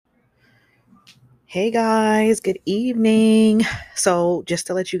Hey guys, good evening. So, just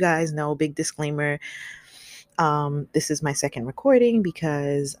to let you guys know, big disclaimer, this is my second recording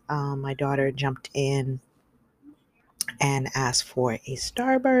because my daughter jumped in and asked for a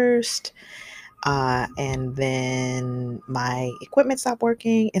starburst. And then my equipment stopped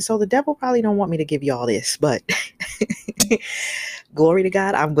working. And so the devil probably don't want me to give you all this, but glory to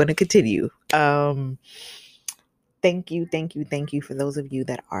God, I'm going to continue. Thank you for those of you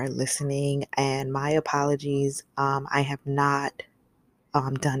that are listening. And my apologies. I have not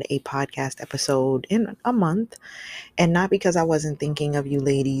done a podcast episode in a month, and not because I wasn't thinking of you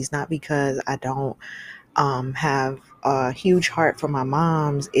ladies, not because I don't have a huge heart for my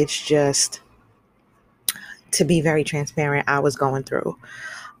moms. It's just, to be very transparent, I was going through.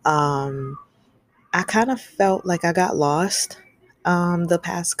 Um, I kind of felt like I got lost the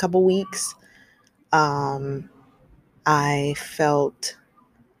past couple weeks. Um, I felt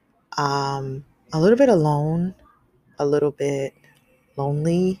a little bit alone, a little bit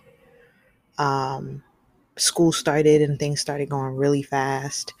lonely. Um, School started and things started going really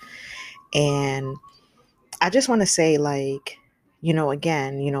fast. And I just want to say, like,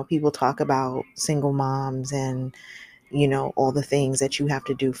 again, people talk about single moms and, all the things that you have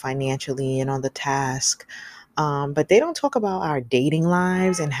to do financially and on the task. But they don't talk about our dating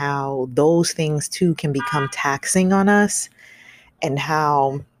lives and how those things too can become taxing on us, and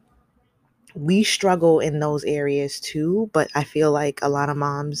how we struggle in those areas too. But I feel like a lot of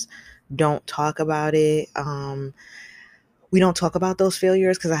moms don't talk about it. We don't talk about those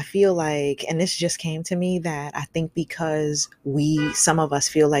failures because I feel like, and this just came to me, that I think because some of us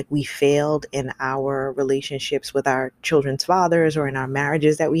feel like we failed in our relationships with our children's fathers or in our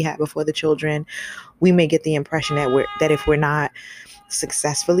marriages that we had before the children, we may get the impression that if we're not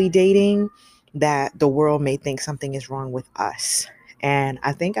successfully dating, that the world may think something is wrong with us. And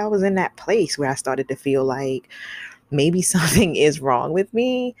I think I was in that place where I started to feel like maybe something is wrong with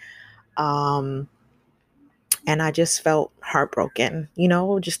me. And I just felt heartbroken,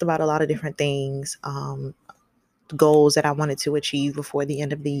 just about a lot of different things, goals that I wanted to achieve before the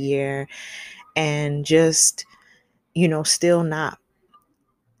end of the year, and just, still not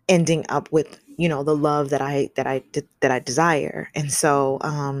ending up with, the love that I desire. And so,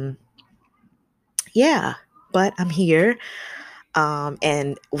 yeah, but I'm here.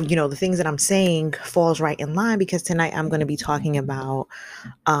 And the things that I'm saying falls right in line because tonight I'm going to be talking about,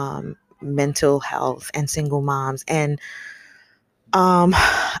 mental health and single moms. And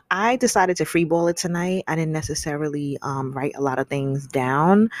I decided to freeball it tonight. I didn't necessarily write a lot of things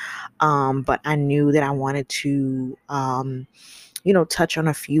down, but I knew that I wanted to, touch on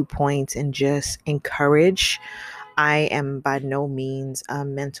a few points and just encourage. I am by no means a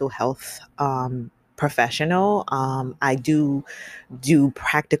mental health professional. I do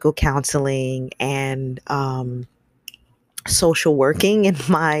practical counseling and social working in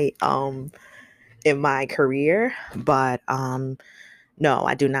my career, but no,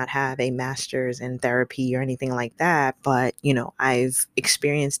 I do not have a master's in therapy or anything like that, but I've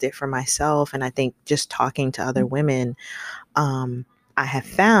experienced it for myself. And I think just talking to other women, I have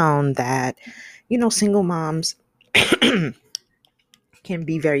found that, single moms can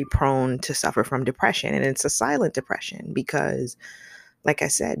be very prone to suffer from depression. And it's a silent depression because, like I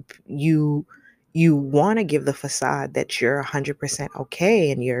said, you want to give the facade that you're 100% okay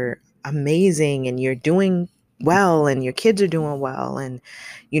and you're amazing and you're doing well and your kids are doing well and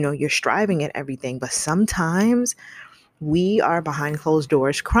you're striving at everything. But sometimes we are behind closed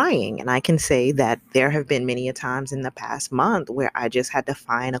doors crying. And I can say that there have been many a times in the past month where I just had to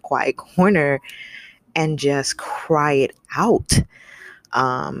find a quiet corner and just cry it out,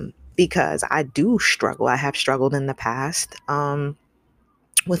 because I do struggle. I have struggled in the past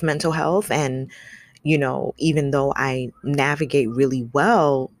with mental health. And even though I navigate really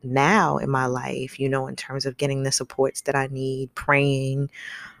well now in my life, in terms of getting the supports that I need, praying,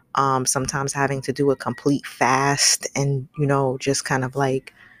 sometimes having to do a complete fast and, just kind of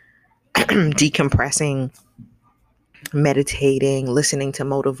like decompressing, meditating, listening to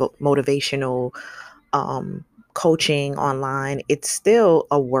motivational coaching online, it's still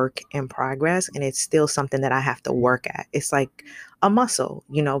a work in progress, and it's still something that I have to work at. It's like a muscle,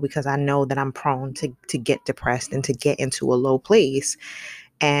 because I know that I'm prone to get depressed and to get into a low place.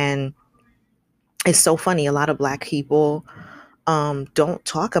 And it's so funny, a lot of Black people don't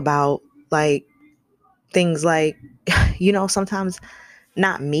talk about like things like, sometimes,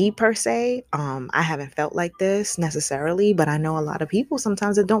 not me per se, I haven't felt like this necessarily, but I know a lot of people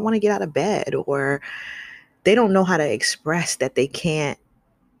sometimes that don't want to get out of bed, or they don't know how to express that they can't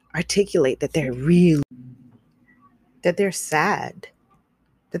articulate that that they're sad,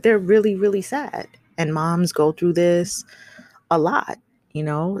 that they're really, really sad. and moms go through this a lot,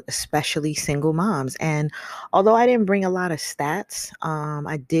 especially single moms. And although I didn't bring a lot of stats,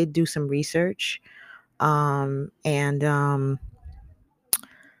 I did do some research, and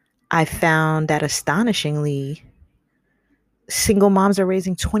I found that astonishingly, single moms are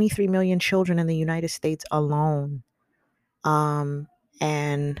raising 23 million children in the United States alone. And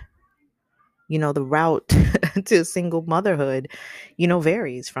the route to single motherhood,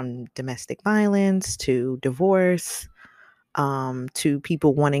 varies from domestic violence to divorce, to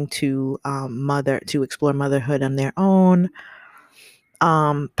people wanting to to explore motherhood on their own.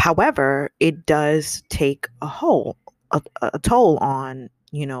 However, it does take a toll on,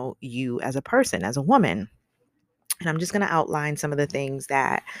 you as a person, as a woman. And I'm just going to outline some of the things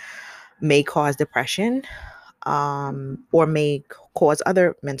that may cause depression, or may cause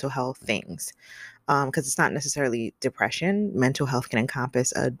other mental health things. Because it's not necessarily depression. Mental health can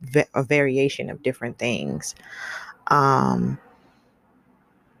encompass a variation of different things.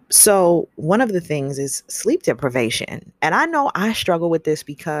 So one of the things is sleep deprivation. And I know I struggle with this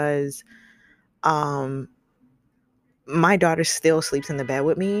because um, my daughter still sleeps in the bed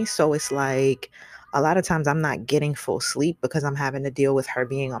with me. So it's like a lot of times I'm not getting full sleep because I'm having to deal with her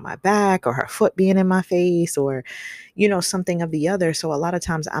being on my back or her foot being in my face or, something of the other. So a lot of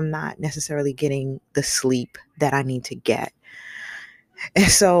times I'm not necessarily getting the sleep that I need to get. And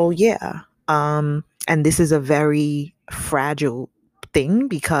so, yeah. And this is a very fragile thing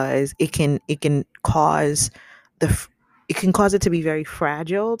because it can cause it to be very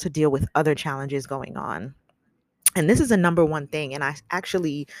fragile to deal with other challenges going on. And this is a number one thing. And I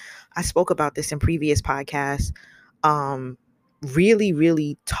spoke about this in previous podcasts, really,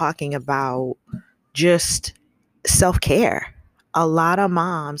 really talking about just self-care. A lot of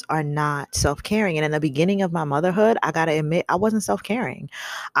moms are not self-caring. And in the beginning of my motherhood, I got to admit, I wasn't self-caring.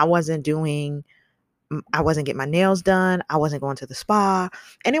 I wasn't getting my nails done. I wasn't going to the spa.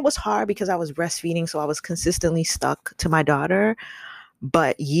 And it was hard because I was breastfeeding. So I was consistently stuck to my daughter.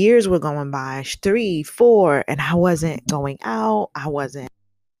 But years were going by, 3, 4, and I wasn't going out. I wasn't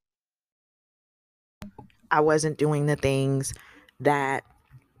doing the things that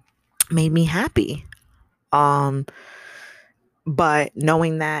made me happy. But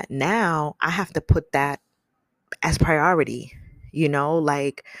knowing that now, I have to put that as priority,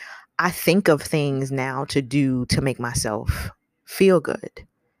 like I think of things now to do to make myself feel good.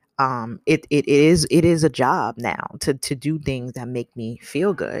 It is a job now to do things that make me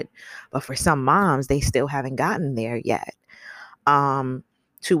feel good. But for some moms, they still haven't gotten there yet. 2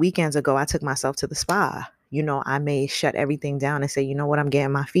 weekends ago, I took myself to the spa. I may shut everything down and say, you know what, I'm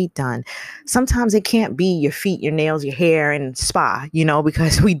getting my feet done. Sometimes it can't be your feet, your nails, your hair, and spa,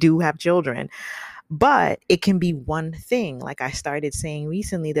 because we do have children. But it can be one thing. Like I started saying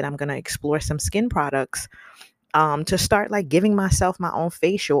recently that I'm going to explore some skin products, to start like giving myself my own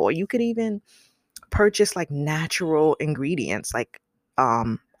facial. Or you could even purchase like natural ingredients like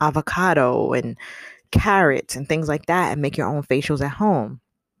avocado and carrots and things like that and make your own facials at home.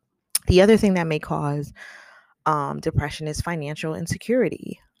 The other thing that may cause depression is financial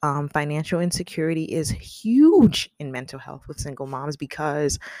insecurity. Financial insecurity is huge in mental health with single moms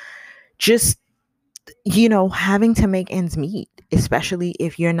because just, having to make ends meet, especially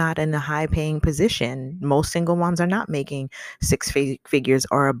if you're not in a high paying position. Most single moms are not making figures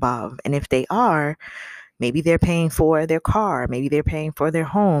or above. And if they are, maybe they're paying for their car, maybe they're paying for their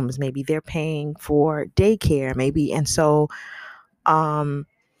homes, maybe they're paying for daycare, maybe. And so,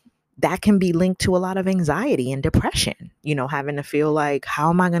 that can be linked to a lot of anxiety and depression, having to feel like,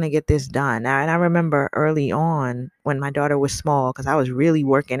 how am I going to get this done? And I remember early on when my daughter was small, because I was really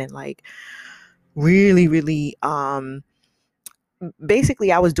working and like really, really,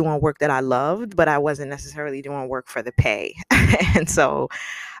 basically I was doing work that I loved, but I wasn't necessarily doing work for the pay. And so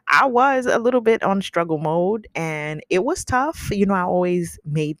I was a little bit on struggle mode and it was tough. I always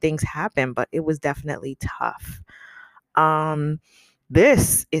made things happen, but it was definitely tough.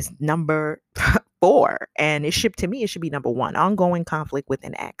 This is number 4, and it should be number 1. Ongoing conflict with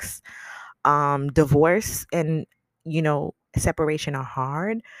an ex. Divorce and, separation are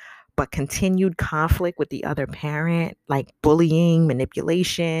hard, but continued conflict with the other parent, like bullying,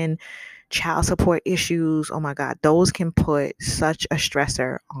 manipulation, child support issues, oh my God, those can put such a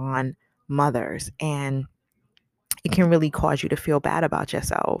stressor on mothers, and it can really cause you to feel bad about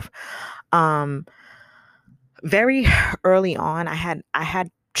yourself. Very early on, I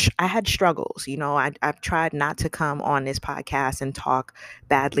had I had struggles. I've tried not to come on this podcast and talk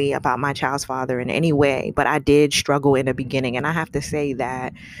badly about my child's father in any way, but I did struggle in the beginning. And I have to say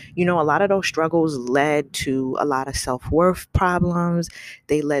that, a lot of those struggles led to a lot of self-worth problems.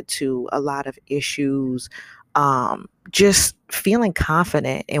 They led to a lot of issues, just feeling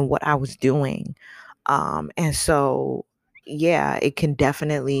confident in what I was doing. And so, yeah, it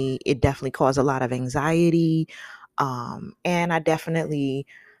definitely caused a lot of anxiety. And I definitely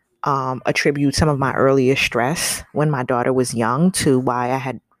attribute some of my earliest stress when my daughter was young to why I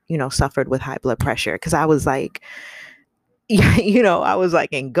had, suffered with high blood pressure. Cause I was like, I was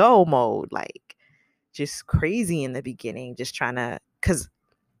like in go mode, like just crazy in the beginning, just trying to, cause,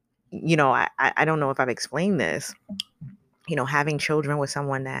 I don't know if I've explained this, having children with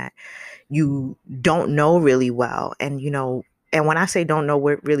someone that you don't know really well. And when I say don't know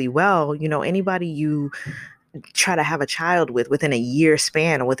really well, anybody you try to have a child within a year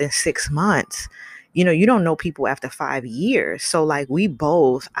span or within 6 months, you don't know people after 5 years. So like we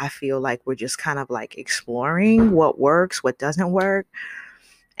both, I feel like we're just kind of like exploring what works, what doesn't work.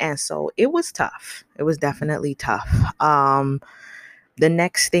 And so it was tough. It was definitely tough. The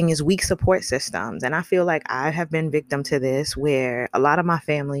next thing is weak support systems. And I feel like I have been victim to this where a lot of my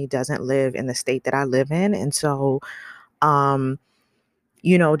family doesn't live in the state that I live in. And so, um,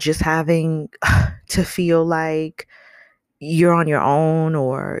 just having to feel like you're on your own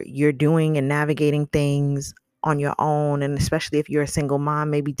or you're doing and navigating things on your own. And especially if you're a single mom,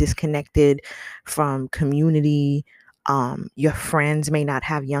 maybe disconnected from community. Your friends may not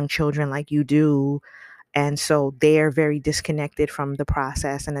have young children like you do. And so they're very disconnected from the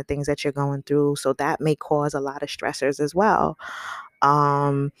process and the things that you're going through. So that may cause a lot of stressors as well.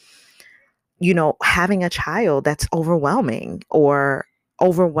 Um, having a child that's overwhelming or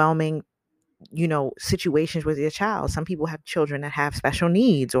overwhelming situations with your child. Some people have children that have special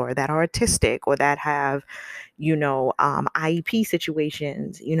needs or that are autistic or that have, IEP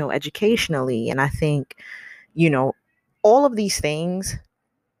situations, educationally. And I think, you know, all of these things,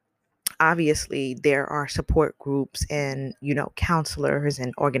 obviously, there are support groups and, counselors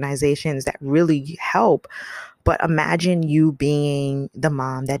and organizations that really help. But imagine you being the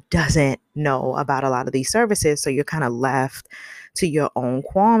mom that doesn't know about a lot of these services. So you're kind of left to your own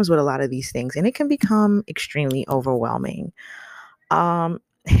qualms with a lot of these things, and it can become extremely overwhelming.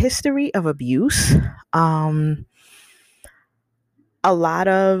 History of abuse. A lot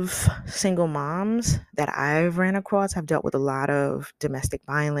of single moms that I've ran across have dealt with a lot of domestic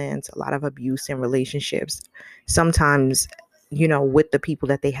violence, a lot of abuse in relationships, sometimes, with the people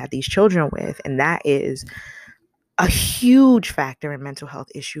that they had these children with. And that is a huge factor in mental health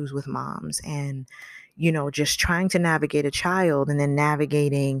issues with moms. And, just trying to navigate a child and then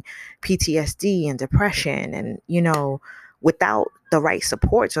navigating PTSD and depression and, without the right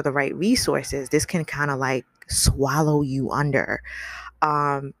supports or the right resources, this can kind of like swallow you under.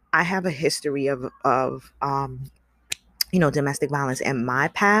 I have a history of domestic violence in my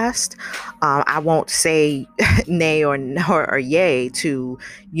past. I won't say nay or yay to,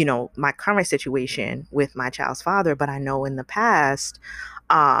 my current situation with my child's father, but I know in the past,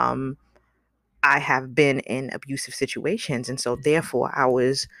 um, I have been in abusive situations. And so therefore I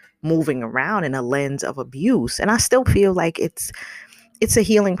was moving around in a lens of abuse. And I still feel like it's a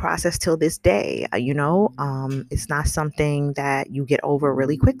healing process till this day. It's not something that you get over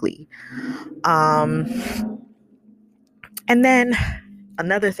really quickly. Um, and then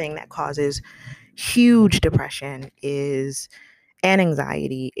another thing that causes huge depression is and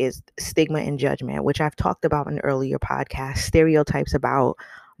anxiety is stigma and judgment, which I've talked about in earlier podcasts. Stereotypes about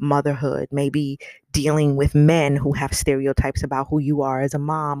motherhood, maybe dealing with men who have stereotypes about who you are as a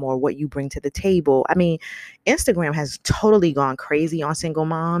mom or what you bring to the table. I mean, Instagram has totally gone crazy on single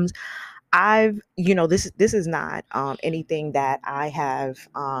moms. This is not anything that I have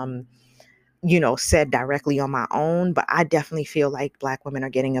said directly on my own, but I definitely feel like Black women are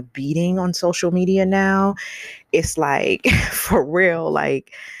getting a beating on social media now. It's like for real,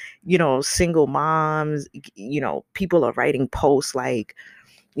 like, single moms, people are writing posts like,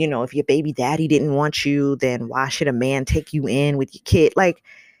 if your baby daddy didn't want you, then why should a man take you in with your kid? Like,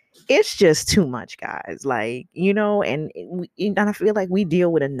 it's just too much, guys. Like, and I feel like we deal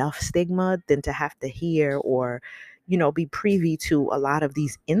with enough stigma than to have to hear or, be privy to a lot of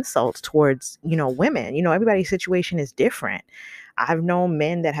these insults towards, women. Everybody's situation is different. I've known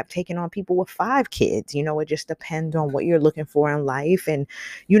men that have taken on people with 5 kids. It just depends on what you're looking for in life and,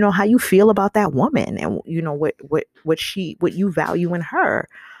 how you feel about that woman and, what you value in her.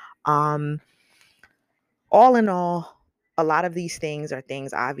 Um, all in all, a lot of these things are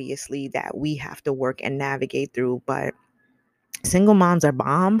things obviously that we have to work and navigate through, but Single moms are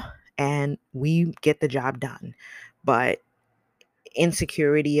bomb and we get the job done. But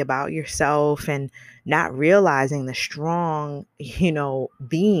insecurity about yourself and not realizing the strong,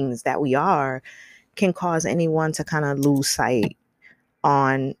 beings that we are can cause anyone to kind of lose sight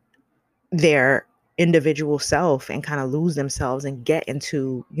on their individual self and kind of lose themselves and get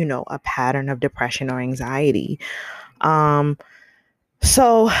into, a pattern of depression or anxiety. Um,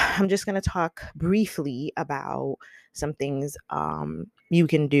 so I'm just going to talk briefly about some things you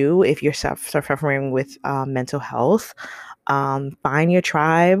can do if you're suffering with mental health. Find your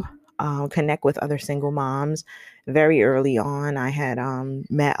tribe, connect with other single moms. Very early on, I had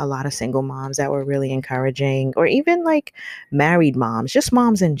met a lot of single moms that were really encouraging, or even like married moms, just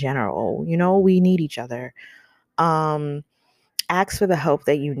moms in general. We need each other. Um, Ask for the help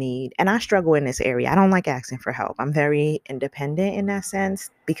that you need. And I struggle in this area. I don't like asking for help. I'm very independent in that sense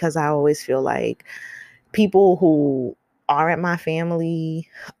because I always feel like people who aren't my family,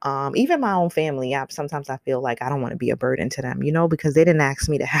 even my own family, sometimes I feel like I don't want to be a burden to them, because they didn't ask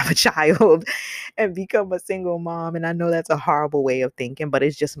me to have a child and become a single mom. And I know that's a horrible way of thinking, but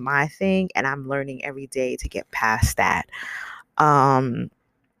it's just my thing. And I'm learning every day to get past that.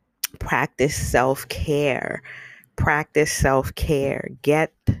 Practice self-care. Practice self-care.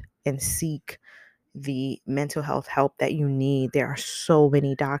 Get and seek the mental health help that you need. There are so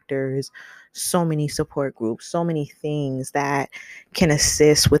many doctors, so many support groups, so many things that can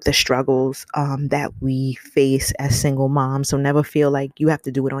assist with the struggles that we face as single moms. So never feel like you have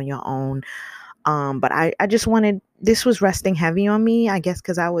to do it on your own. But I just wanted, this was resting heavy on me, I guess,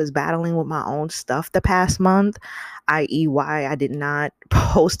 because I was battling with my own stuff the past month, i.e., why I did not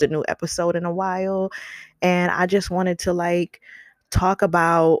post a new episode in a while. And I just wanted to talk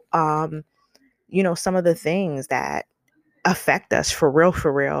about, some of the things that affect us for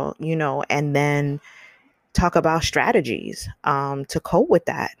real, and then talk about strategies to cope with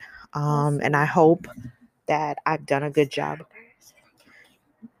that. And I hope that I've done a good job.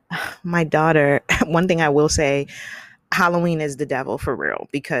 My daughter, one thing I will say, Halloween is the devil for real,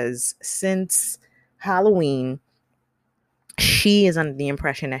 because since Halloween, she is under the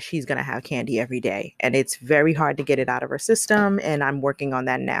impression that she's going to have candy every day. And it's very hard to get it out of her system. And I'm working on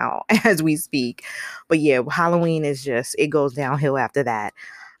that now as we speak. But yeah, Halloween is just, it goes downhill after that.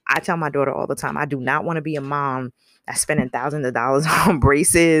 I tell my daughter all the time, I do not want to be a mom that's spending thousands of dollars on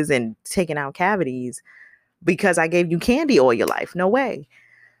braces and taking out cavities because I gave you candy all your life. No way.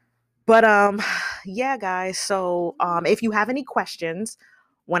 But yeah, guys. So if you have any questions,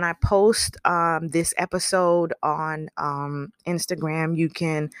 when I post this episode on Instagram, you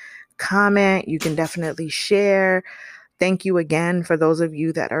can comment, you can definitely share. Thank you again for those of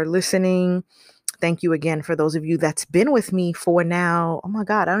you that are listening. Thank you again for those of you that's been with me for now. Oh my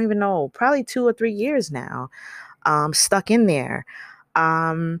God, I don't even know, probably 2 or 3 years now, stuck in there.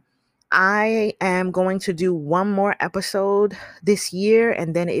 Um, I am going to do one more episode this year,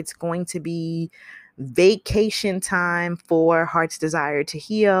 and then it's going to be vacation time for Heart's Desire to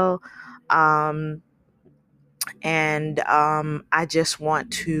Heal. And I just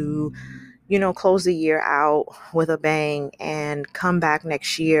want to, close the year out with a bang and come back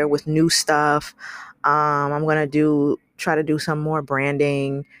next year with new stuff. I'm going to try to do some more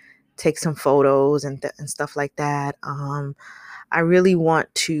branding, take some photos and stuff like that. I really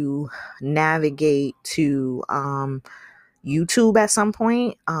want to navigate to YouTube at some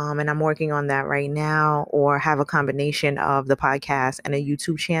point, and I'm working on that right now, or have a combination of the podcast and a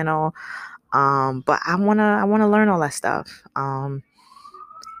YouTube channel. But I wanna learn all that stuff.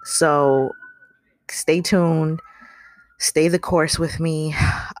 So stay tuned, stay the course with me.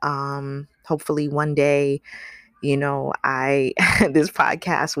 Hopefully one day, I this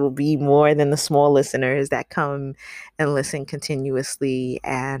podcast will be more than the small listeners that come and listen continuously,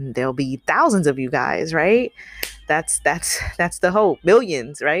 and there'll be thousands of you guys, right? That's the hope.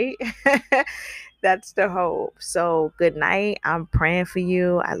 Millions, right? That's the hope. So good night. I'm praying for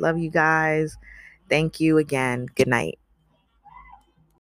you. I love you guys. Thank you again. Good night.